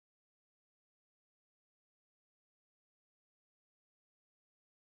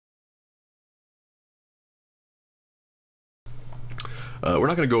We're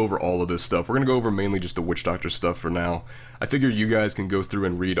not going to go over all of this stuff. We're going to go over mainly just the Witch Doctor stuff for now. I figured you guys can go through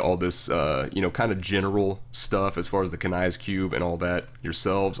and read all this, kind of general stuff as far as the Kanai's Cube and all that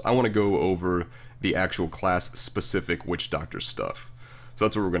yourselves. I want to go over the actual class-specific Witch Doctor stuff. So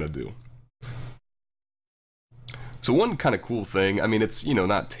that's what we're going to do. So one kind of cool thing, I mean, it's,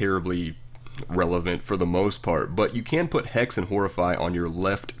 not terribly relevant for the most part, but you can put Hex and Horrify on your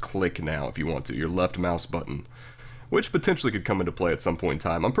left click now if you want to, your left mouse button, which potentially could come into play at some point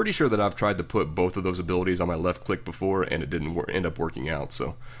in time. I'm pretty sure that I've tried to put both of those abilities on my left click before and it didn't end up working out,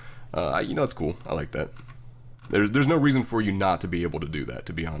 so it's cool. I like that. There's no reason for you not to be able to do that,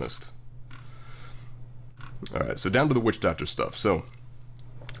 to be honest. Alright, so down to the Witch Doctor stuff. So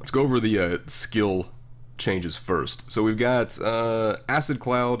let's go over the skill changes first. So we've got Acid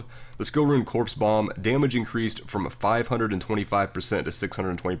Cloud, the skill rune Corpse Bomb, damage increased from 525% to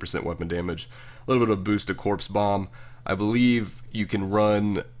 620% weapon damage. A little bit of a boost to Corpse Bomb. I believe you can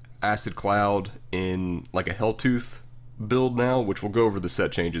run Acid Cloud in like a Helltooth build now, which we'll go over the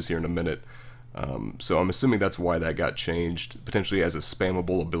set changes here in a minute. So I'm assuming that's why that got changed, potentially as a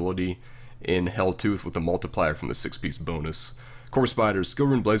spammable ability in Helltooth with the multiplier from the 6-piece bonus. Corpse Spiders, skill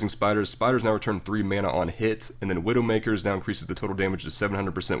rune Blazing Spiders. Spiders now return 3 mana on hit, and then Widowmakers now increases the total damage to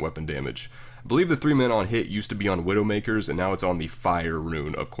 700% weapon damage. I believe the 3 mana on hit used to be on Widowmakers, and now it's on the Fire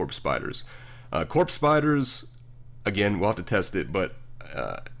rune of Corpse Spiders. Corpse Spiders, again, we'll have to test it, but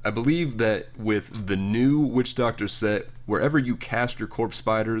I believe that with the new Witch Doctor set, wherever you cast your Corpse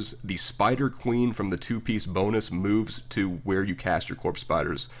Spiders, the Spider Queen from the 2-piece bonus moves to where you cast your Corpse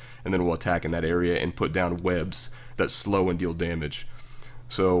Spiders, and then will attack in that area and put down webs that slow and deal damage.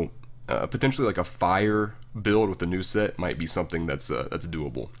 So potentially like a fire build with the new set might be something that's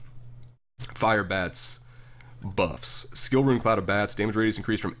doable. Fire Bats buffs. Skill rune Cloud of Bats, damage radius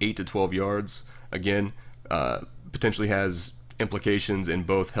increased from 8 to 12 yards. Again, potentially has implications in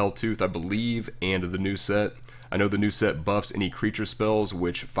both Helltooth, I believe, and the new set. I know the new set buffs any creature spells,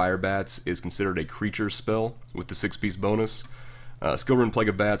 which Fire Bats is considered a creature spell with the 6-piece bonus. Skill rune Plague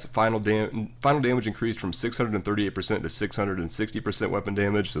of Bats, final damage increased from 638% to 660% weapon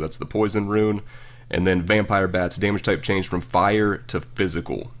damage, so that's the poison rune. And then Vampire Bats, damage type changed from fire to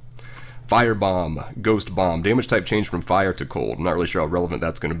physical. Fire Bomb, Ghost Bomb, damage type changed from fire to cold. I'm not really sure how relevant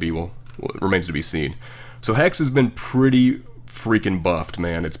that's going to be, well, it remains to be seen. So Hex has been pretty freaking buffed,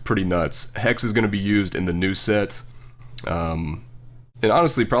 man. It's pretty nuts. Hex is going to be used in the new set, and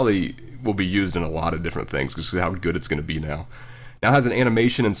honestly probably will be used in a lot of different things because of how good it's going to be now. Now has an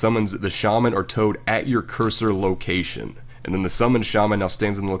animation and summons the shaman or toad at your cursor location. And then the summoned shaman now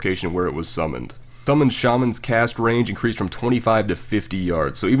stands in the location where it was summoned. Summoned shaman's cast range increased from 25 to 50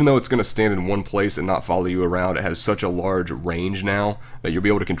 yards. So even though it's going to stand in one place and not follow you around, it has such a large range now that you'll be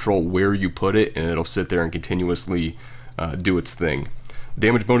able to control where you put it, and it'll sit there and continuously do its thing.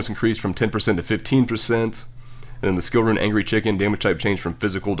 Damage bonus increased from 10% to 15%. And then the skill rune Angry Chicken, damage type changed from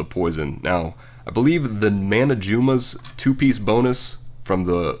physical to poison. Now, I believe the Manajuma's 2-piece bonus from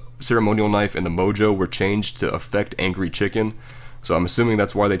the Ceremonial Knife and the Mojo were changed to affect Angry Chicken. So I'm assuming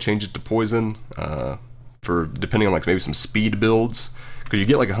that's why they changed it to poison, for depending on like maybe some speed builds. Because you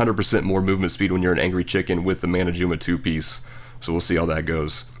get like 100% more movement speed when you're an Angry Chicken with the Manajuma 2-piece. So we'll see how that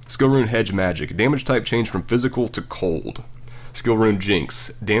goes. Skill rune Hedge Magic, damage type changed from physical to cold. Skill rune Jinx,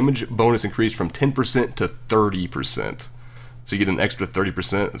 damage bonus increased from 10% to 30%. So you get an extra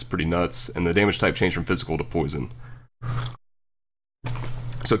 30%, that's pretty nuts, and the damage type changed from physical to poison.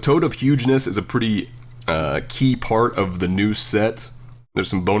 So Toad of Hugeness is a pretty key part of the new set. There's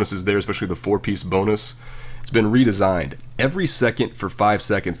some bonuses there, especially the 4-piece bonus. It's been redesigned. Every second for 5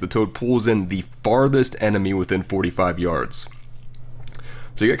 seconds, the Toad pulls in the farthest enemy within 45 yards.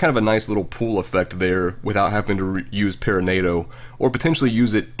 So you get kind of a nice little pool effect there without having to use Paranado, or potentially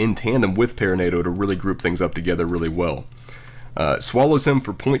use it in tandem with Paranado to really group things up together really well. Swallows him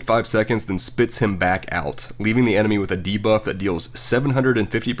for 0.5 seconds, then spits him back out, leaving the enemy with a debuff that deals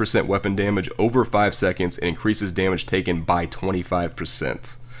 750% weapon damage over 5 seconds and increases damage taken by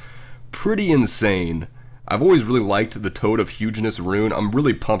 25%. Pretty insane. I've always really liked the Toad of Hugeness rune. I'm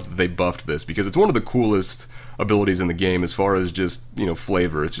really pumped that they buffed this because it's one of the coolest abilities in the game as far as just,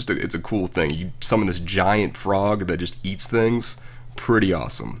 flavor. It's just it's a cool thing. You summon this giant frog that just eats things. Pretty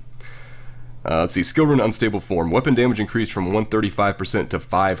awesome. Let's see, skill rune Unstable Form. Weapon damage increased from 135% to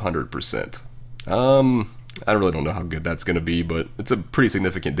 500%. I really don't know how good that's going to be, but it's a pretty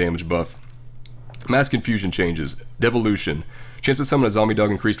significant damage buff. Mass Confusion changes. Devolution. Chance to summon a zombie dog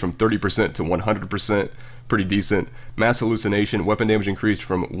increased from 30% to 100%. Pretty decent. Mass Hallucination. Weapon damage increased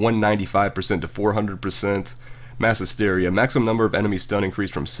from 195% to 400%. Mass Hysteria. Maximum number of enemies stunned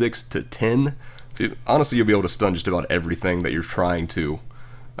increased from 6 to 10. See, honestly, you'll be able to stun just about everything that you're trying to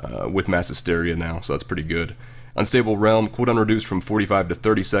with Mass Hysteria now, so that's pretty good. Unstable Realm, cooldown reduced from 45 to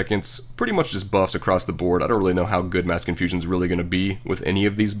 30 seconds. Pretty much just buffs across the board. I don't really know how good Mass Confusion is really going to be with any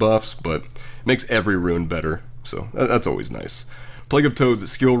of these buffs, but it makes every rune better, so that's always nice. Plague of Toads,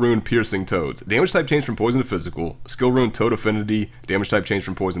 skill rune Piercing Toads. Damage type change from poison to physical. Skill rune Toad Affinity, damage type change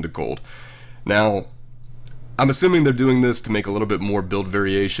from poison to cold. Now, I'm assuming they're doing this to make a little bit more build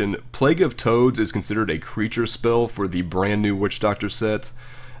variation. Plague of Toads is considered a creature spell for the brand new Witch Doctor set.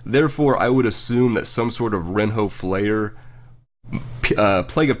 Therefore, I would assume that some sort of Renho Flayer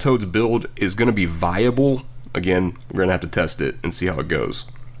Plague of Toads build is going to be viable. Again, we're going to have to test it and see how it goes.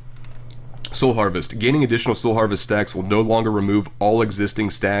 Soul Harvest. Gaining additional Soul Harvest stacks will no longer remove all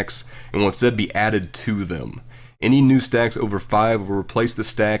existing stacks and will instead be added to them. Any new stacks over 5 will replace the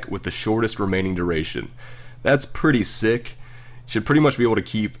stack with the shortest remaining duration. That's pretty sick. Should pretty much be able to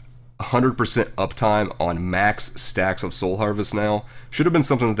keep 100% uptime on max stacks of Soul Harvest now. Should have been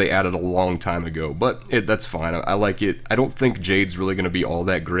something that they added a long time ago, but that's fine. I like it. I don't think Jade's really going to be all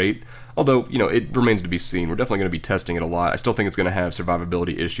that great, although, you know, it remains to be seen. We're definitely going to be testing it a lot. I still think it's going to have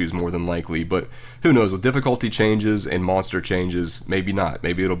survivability issues more than likely, but who knows, with difficulty changes and monster changes, maybe not.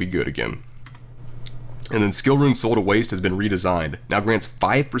 Maybe it'll be good again. And then Skill Rune Soul to Waste has been redesigned. Now grants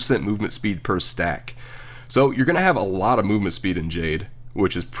 5% movement speed per stack. So you're going to have a lot of movement speed in Jade,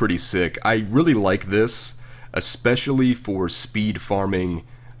 which is pretty sick. I really like this, especially for speed farming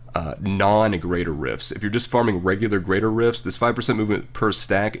non-greater rifts. If you're just farming regular greater rifts, this 5% movement per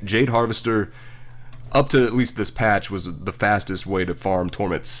stack, Jade Harvester, up to at least this patch, was the fastest way to farm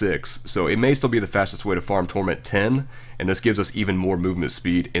Torment 6. So it may still be the fastest way to farm Torment 10, and this gives us even more movement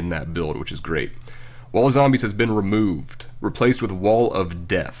speed in that build, which is great. Wall of Zombies has been removed, replaced with Wall of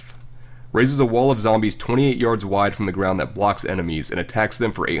Death. Raises a wall of zombies 28 yards wide from the ground that blocks enemies and attacks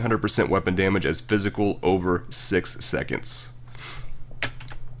them for 800% weapon damage as physical over 6 seconds.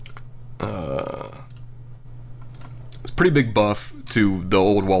 It's a pretty big buff to the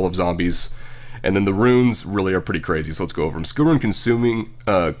old wall of zombies. And then the runes really are pretty crazy, so let's go over them. Skill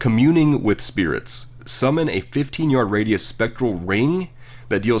rune Communing with Spirits. Summon a 15-yard radius spectral ring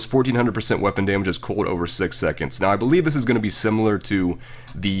that deals 1400% weapon damage as cold over 6 seconds. Now, I believe this is going to be similar to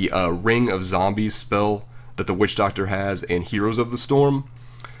the Ring of Zombies spell that the Witch Doctor has in Heroes of the Storm.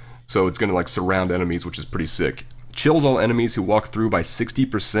 So it's going to like surround enemies, which is pretty sick. Chills all enemies who walk through by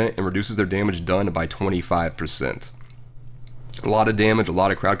 60% and reduces their damage done by 25%. A lot of damage, a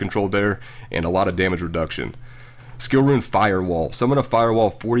lot of crowd control there, and a lot of damage reduction. Skill rune Firewall. Summon a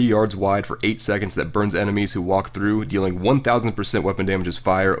firewall 40 yards wide for 8 seconds that burns enemies who walk through, dealing 1000% weapon damage as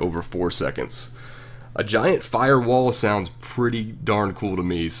fire over 4 seconds. A giant firewall sounds pretty darn cool to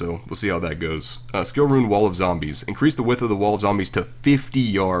me, so we'll see how that goes. Skill rune Wall of Zombies. Increase the width of the Wall of Zombies to 50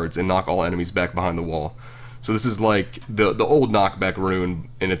 yards and knock all enemies back behind the wall. So this is like the old knockback rune,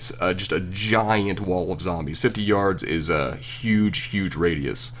 and it's just a giant wall of zombies. 50 yards is a huge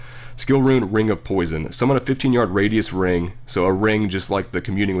radius. Skill rune Ring of Poison. Summon a 15-yard radius ring, so a ring just like the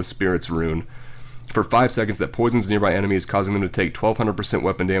Communing with Spirits rune, for 5 seconds that poisons nearby enemies, causing them to take 1200%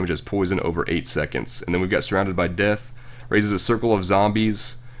 weapon damage as poison over 8 seconds. And then we've got Surrounded by Death. Raises a circle of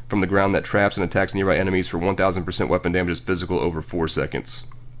zombies from the ground that traps and attacks nearby enemies for 1000% weapon damage as physical over 4 seconds.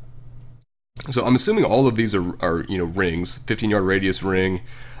 So I'm assuming all of these are you know, rings. 15-yard radius ring.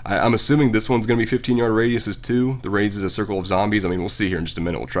 I'm assuming this one's going to be 15-yard radiuses too. The raises a circle of zombies. I mean, we'll see here in just a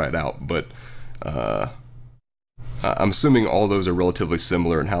minute. We'll try it out. But I'm assuming all those are relatively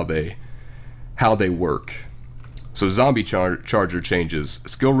similar in how they work. So Zombie Charger changes.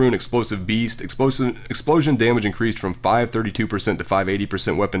 Skill rune Explosive Beast. Explosion damage increased from 532% to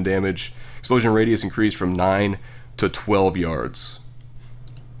 580% weapon damage. Explosion radius increased from 9 to 12 yards.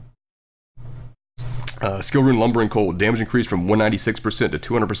 Skill rune Lumbering Cold. Damage increased from 196% to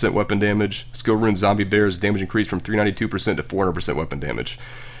 200% weapon damage. Skill rune Zombie Bears. Damage increased from 392% to 400% weapon damage.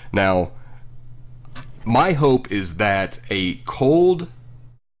 Now, my hope is that a cold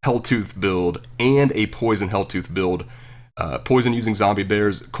Helltooth build and a poison Helltooth build, poison using Zombie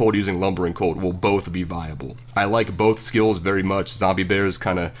Bears, cold using Lumbering Cold, will both be viable. I like both skills very much. Zombie Bears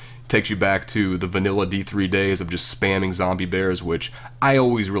kind of takes you back to the vanilla D3 days of just spamming Zombie Bears, which I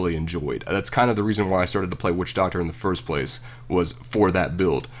always really enjoyed. That's kind of the reason why I started to play Witch Doctor in the first place, was for that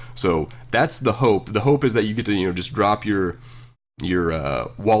build. So that's the hope. The hope is that you get to, you know, just drop your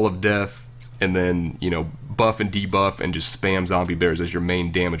Wall of Death, and then, you know, buff and debuff and just spam Zombie Bears as your main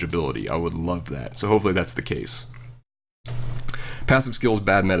damage ability. I would love that. So hopefully that's the case. Passive skills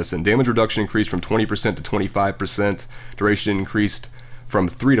Bad Medicine. Damage reduction increased from 20% to 25%. Duration increased from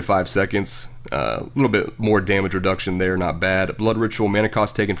 3 to 5 seconds. A little bit more damage reduction there, not bad. Blood Ritual, mana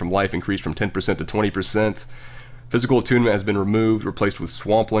cost taken from life increased from 10% to 20%. Physical Attunement has been removed, replaced with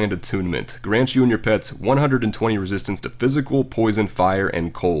Swampland Attunement. Grants you and your pets 120 resistance to physical, poison, fire,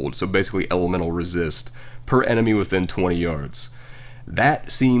 and cold, so basically elemental resist, per enemy within 20 yards. That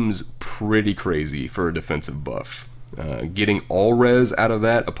seems pretty crazy for a defensive buff. Getting all res out of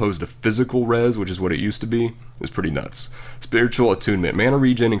that, opposed to physical res, which is what it used to be, is pretty nuts. Spiritual Attunement. Mana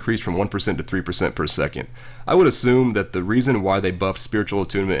regen increased from 1% to 3% per second. I would assume that the reason why they buffed Spiritual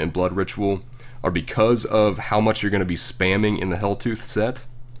Attunement and Blood Ritual are because of how much you're going to be spamming in the Helltooth set.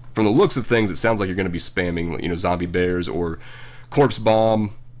 From the looks of things, it sounds like you're going to be spamming, you know, Zombie Bears or Corpse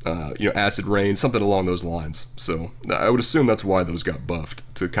Bomb, you know, Acid Rain, something along those lines. So I would assume that's why those got buffed,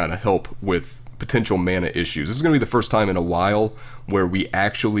 to kind of help with potential mana issues. This is going to be the first time in a while where we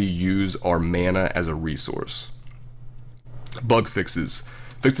actually use our mana as a resource. Bug fixes.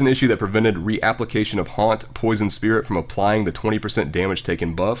 Fixed an issue that prevented reapplication of Haunt Poison Spirit from applying the 20% damage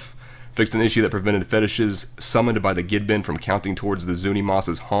taken buff. Fixed an issue that prevented fetishes summoned by the Gidbin from counting towards the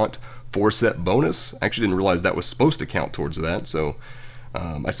Zunimasa's Haunt 4-set bonus. I actually didn't realize that was supposed to count towards that, so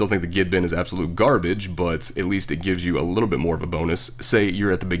I still think the Gidbin is absolute garbage, but at least it gives you a little bit more of a bonus. Say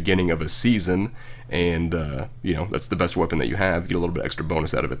you're at the beginning of a season, and you know, that's the best weapon that you have. You get a little bit extra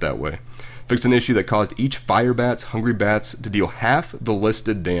bonus out of it that way. Fixed an issue that caused each Fire Bats, Hungry Bats to deal half the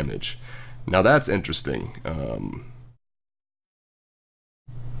listed damage. Now that's interesting.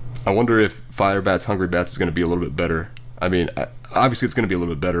 I wonder if Fire Bats, Hungry Bats is going to be a little bit better. I mean, obviously it's going to be a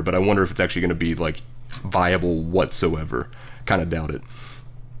little bit better, but I wonder if it's actually going to be like viable whatsoever. Kind of doubt it.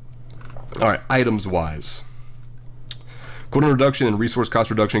 Alright, items wise. Cooldown reduction and resource cost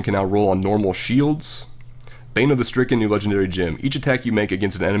reduction can now roll on normal shields. Bane of the Stricken, new legendary gem. Each attack you make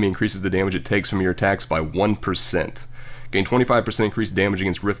against an enemy increases the damage it takes from your attacks by 1%. Gain 25% increased damage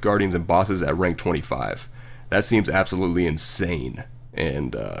against Rift Guardians and bosses at rank 25. That seems absolutely insane,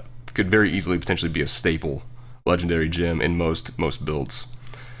 and could very easily potentially be a staple legendary gem in most builds.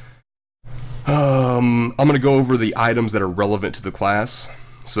 I'm going to go over the items that are relevant to the class.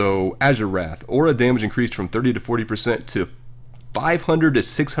 So, Azure Wrath. Aura damage increased from 30 to 40% to 500 to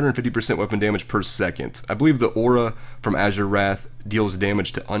 650% weapon damage per second. I believe the Aura from Azure Wrath deals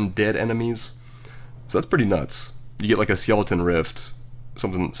damage to undead enemies. So that's pretty nuts. You get like a Skeleton Rift,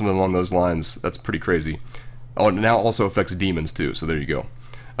 something along those lines. That's pretty crazy. Oh, it now also affects demons too, so there you go.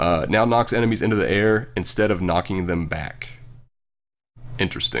 Now knocks enemies into the air instead of knocking them back.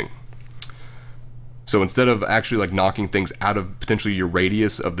 Interesting. So instead of actually like knocking things out of potentially your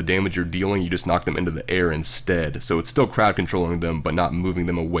radius of the damage you're dealing, you just knock them into the air instead. So it's still crowd controlling them, but not moving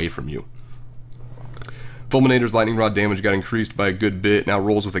them away from you. Fulminator's Lightning Rod damage got increased by a good bit, now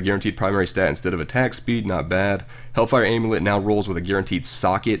rolls with a guaranteed primary stat instead of attack speed, not bad. Hellfire Amulet now rolls with a guaranteed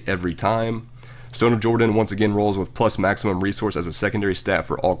socket every time. Stone of Jordan once again rolls with plus maximum resource as a secondary stat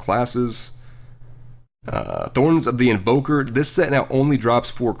for all classes. Thorns of the Invoker, this set now only drops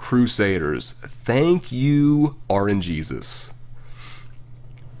for Crusaders. Thank you, RNGesus.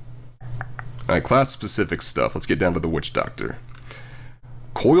 Alright, class-specific stuff. Let's get down to the Witch Doctor.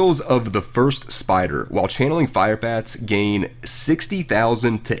 Coils of the First Spider. While channeling Fire Bats, gain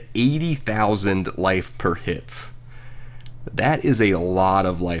 60,000 to 80,000 life per hit. That is a lot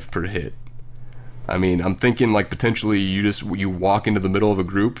of life per hit. I mean, I'm thinking like potentially you walk into the middle of a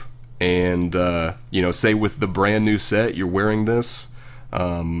group, and, you know, say with the brand new set, you're wearing this,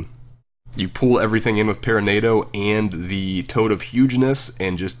 you pull everything in with Paranado and the Toad of Hugeness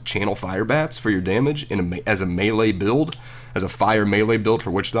and just channel Fire Bats for your damage as a melee build, as a fire melee build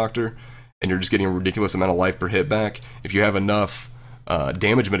for Witch Doctor, and you're just getting a ridiculous amount of life per hit back. If you have enough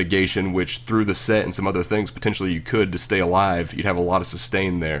damage mitigation, which through the set and some other things potentially you could to stay alive, you'd have a lot of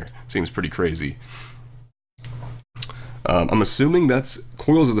sustain there. Seems pretty crazy. I'm assuming that's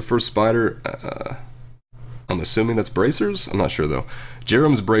Coils of the First Spider. I'm assuming that's Bracers? I'm not sure though.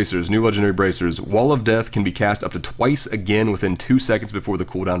 Jerem's Bracers, new legendary Bracers. Wall of Death can be cast up to twice again within 2 seconds before the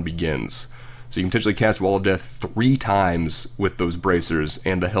cooldown begins. So you can potentially cast Wall of Death 3 times with those Bracers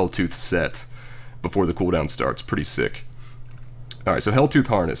and the Helltooth set before the cooldown starts. Pretty sick. Alright, so Helltooth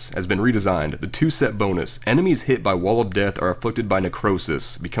Harness has been redesigned. The 2-set bonus. Enemies hit by Wall of Death are afflicted by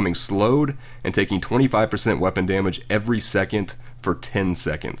necrosis, becoming slowed and taking 25% weapon damage every second for 10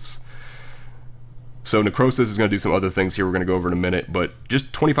 seconds. So necrosis is going to do some other things here we're going to go over in a minute, but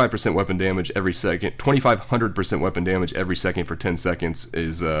just 25% weapon damage every second, 2,500% weapon damage every second for 10 seconds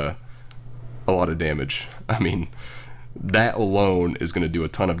is a lot of damage. I mean, that alone is going to do a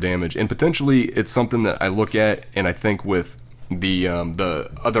ton of damage, and potentially it's something that I look at and I think with the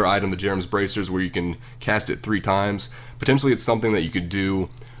other item, the Jerem's Bracers, where you can cast it 3 times. Potentially it's something that you could do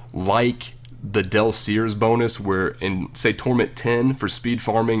like the Del Sears bonus, where in, say, Torment 10 for speed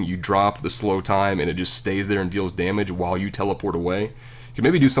farming, you drop the slow time and it just stays there and deals damage while you teleport away. You could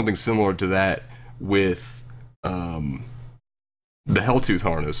maybe do something similar to that with the Helltooth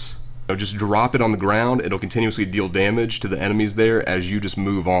Harness. You know, just drop it on the ground, it'll continuously deal damage to the enemies there as you just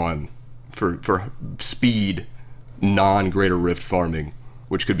move on for speed, non-Greater Rift farming,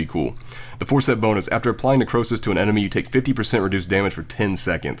 which could be cool. The 4-set bonus, after applying Necrosis to an enemy, you take 50% reduced damage for 10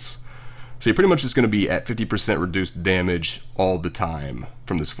 seconds. So you're pretty much just going to be at 50% reduced damage all the time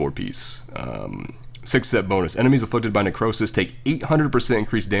from this 4-piece. 6-set bonus, enemies afflicted by Necrosis take 800%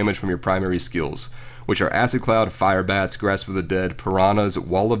 increased damage from your primary skills, which are Acid Cloud, Fire Bats, Grasp of the Dead, Piranhas,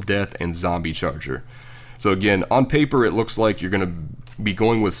 Wall of Death, and Zombie Charger. So again, on paper it looks like you're going to be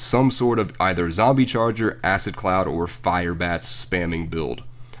going with some sort of either Zombie Charger, Acid Cloud, or Fire Bats spamming build.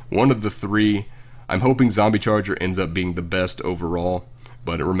 One of the 3. I'm hoping Zombie Charger ends up being the best overall,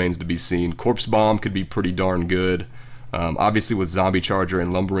 but it remains to be seen. Corpse Bomb could be pretty darn good. Obviously with Zombie Charger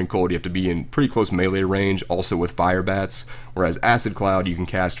and Lumbering Cold you have to be in pretty close melee range, also with Fire Bats, whereas Acid Cloud you can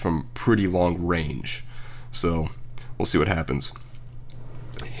cast from pretty long range. So we'll see what happens.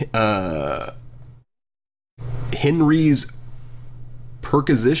 Henry's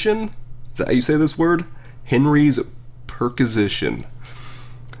Perquisition? Is that how you say this word? Henry's Perquisition.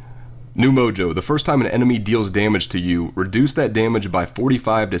 New mojo, the first time an enemy deals damage to you, reduce that damage by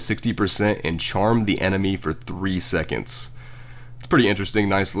 45 to 60% and charm the enemy for 3 seconds. It's pretty interesting,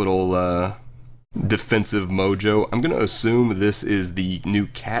 nice little defensive mojo. I'm going to assume this is the new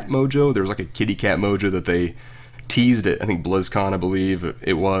cat mojo. There was like a kitty cat mojo that they teased at, I think, BlizzCon, I believe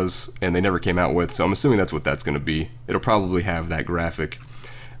it was, and they never came out with, so I'm assuming that's what that's going to be. It'll probably have that graphic.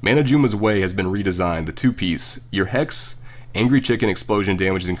 Manajuma's Way has been redesigned, the 2-piece. Your Hex Angry Chicken explosion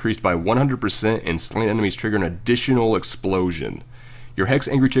damage is increased by 100% and slain enemies trigger an additional explosion. Your Hex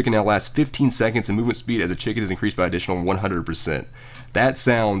Angry Chicken now lasts 15 seconds and movement speed as a chicken is increased by additional 100%. That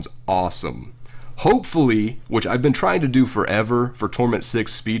sounds awesome. Hopefully, which I've been trying to do forever for Torment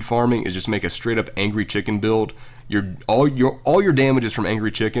 6 speed farming, is just make a straight up Angry Chicken build. All your damage is from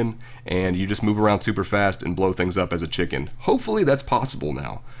Angry Chicken, and you just move around super fast and blow things up as a chicken. Hopefully that's possible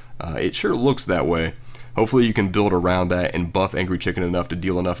now. It sure looks that way. Hopefully you can build around that and buff Angry Chicken enough to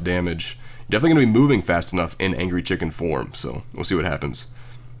deal enough damage. You're definitely going to be moving fast enough in Angry Chicken form, so we'll see what happens.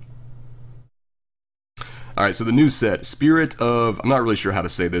 Alright, so the new set, Spirit of, I'm not really sure how to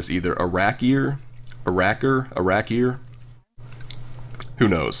say this either, Arakir? Who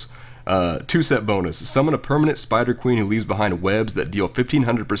knows? 2-set bonus, summon a permanent Spider Queen who leaves behind webs that deal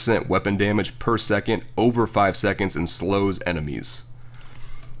 1500% weapon damage per second over 5 seconds and slows enemies.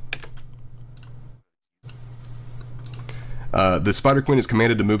 The Spider Queen is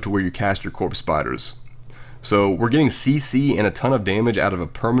commanded to move to where you cast your corpse spiders. So we're getting CC and a ton of damage out of a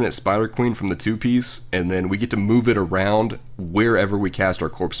permanent Spider Queen from the 2-piece, and then we get to move it around wherever we cast our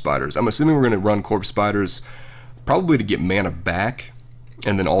corpse spiders. I'm assuming we're going to run corpse spiders probably to get mana back,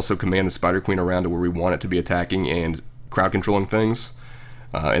 and then also command the Spider Queen around to where we want it to be attacking and crowd controlling things,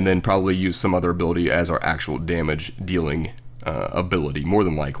 and then probably use some other ability as our actual damage dealing ability, more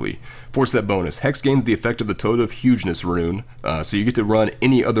than likely. 4-set bonus, Hex gains the effect of the Toad of Hugeness rune, so you get to run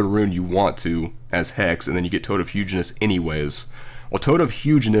any other rune you want to as Hex, and then you get Toad of Hugeness anyways. While Toad of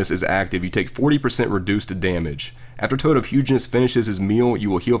Hugeness is active, you take 40% reduced damage. After Toad of Hugeness finishes his meal, you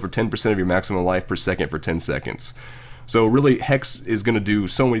will heal for 10% of your maximum life per second for 10 seconds. So really, Hex is going to do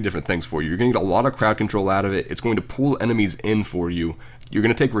so many different things for you. You're going to get a lot of crowd control out of it. It's going to pull enemies in for you. You're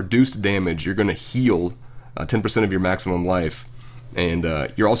going to take reduced damage. You're going to heal 10% of your maximum life, and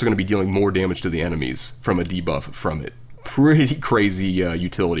you're also going to be dealing more damage to the enemies from a debuff from it. Pretty crazy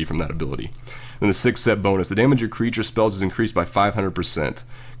utility from that ability. Then the 6-set bonus, the damage your creature spells is increased by 500%.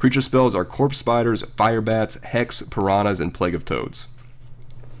 Creature spells are Corpse Spiders, Fire Bats, Hex, Piranhas, and Plague of Toads.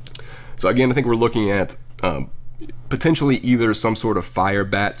 So again, I think we're looking at potentially either some sort of Fire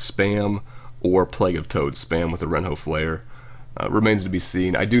Bat spam or Plague of Toads spam with a Renho Flare. Remains to be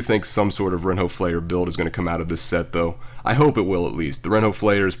seen. I do think some sort of Renho Flare build is going to come out of this set, though. I hope it will, at least. The Renho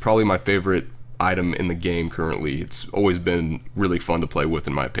Flare is probably my favorite item in the game currently. It's always been really fun to play with,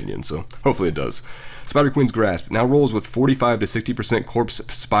 in my opinion, so hopefully it does. Spider Queen's Grasp now rolls with 45 to 60% Corpse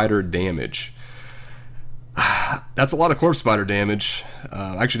Spider damage. That's a lot of Corpse Spider damage.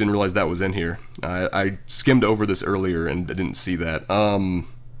 I actually didn't realize that was in here. I skimmed over this earlier and I didn't see that.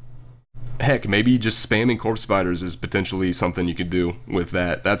 Heck, maybe just spamming Corpse Spiders is potentially something you could do with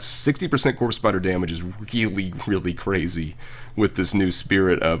that. That's 60% Corpse Spider damage is really, really crazy with this new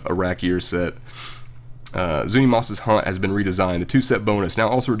Spirit of Arakir set. Zunimas's Hunt has been redesigned. The 2-set bonus now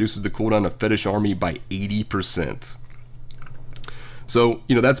also reduces the cooldown of Fetish Army by 80%. So,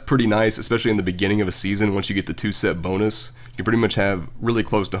 you know, that's pretty nice, especially in the beginning of a season. Once you get the 2-set bonus, you pretty much have really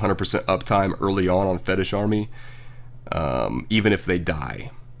close to 100% uptime early on Fetish Army, even if they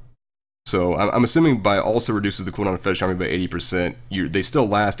die. So I'm assuming by also reduces the cooldown of Fetish Army by 80%. They still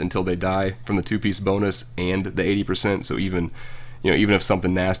last until they die from the 2-piece bonus and the 80%. So even, you know, even if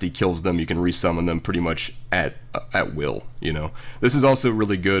something nasty kills them, you can resummon them pretty much at will. You know, this is also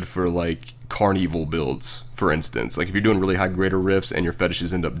really good for like Carnival builds, for instance. Like if you're doing really high greater rifts and your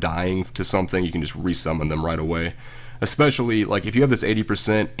fetishes end up dying to something, you can just resummon them right away. Especially, like, if you have this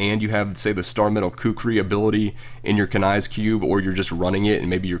 80% and you have, say, the Star Metal Kukri ability in your Kanai's Cube, or you're just running it and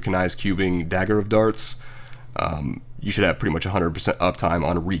maybe you're Kanai's Cubing Dagger of Darts, you should have pretty much 100% uptime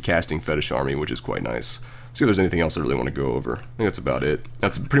on recasting Fetish Army, which is quite nice. See if there's anything else I really want to go over. I think that's about it.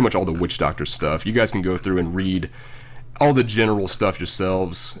 That's pretty much all the Witch Doctor stuff. You guys can go through and read all the general stuff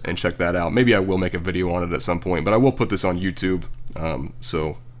yourselves and check that out. Maybe I will make a video on it at some point, but I will put this on YouTube.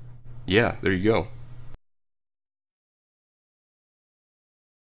 So, yeah, there you go.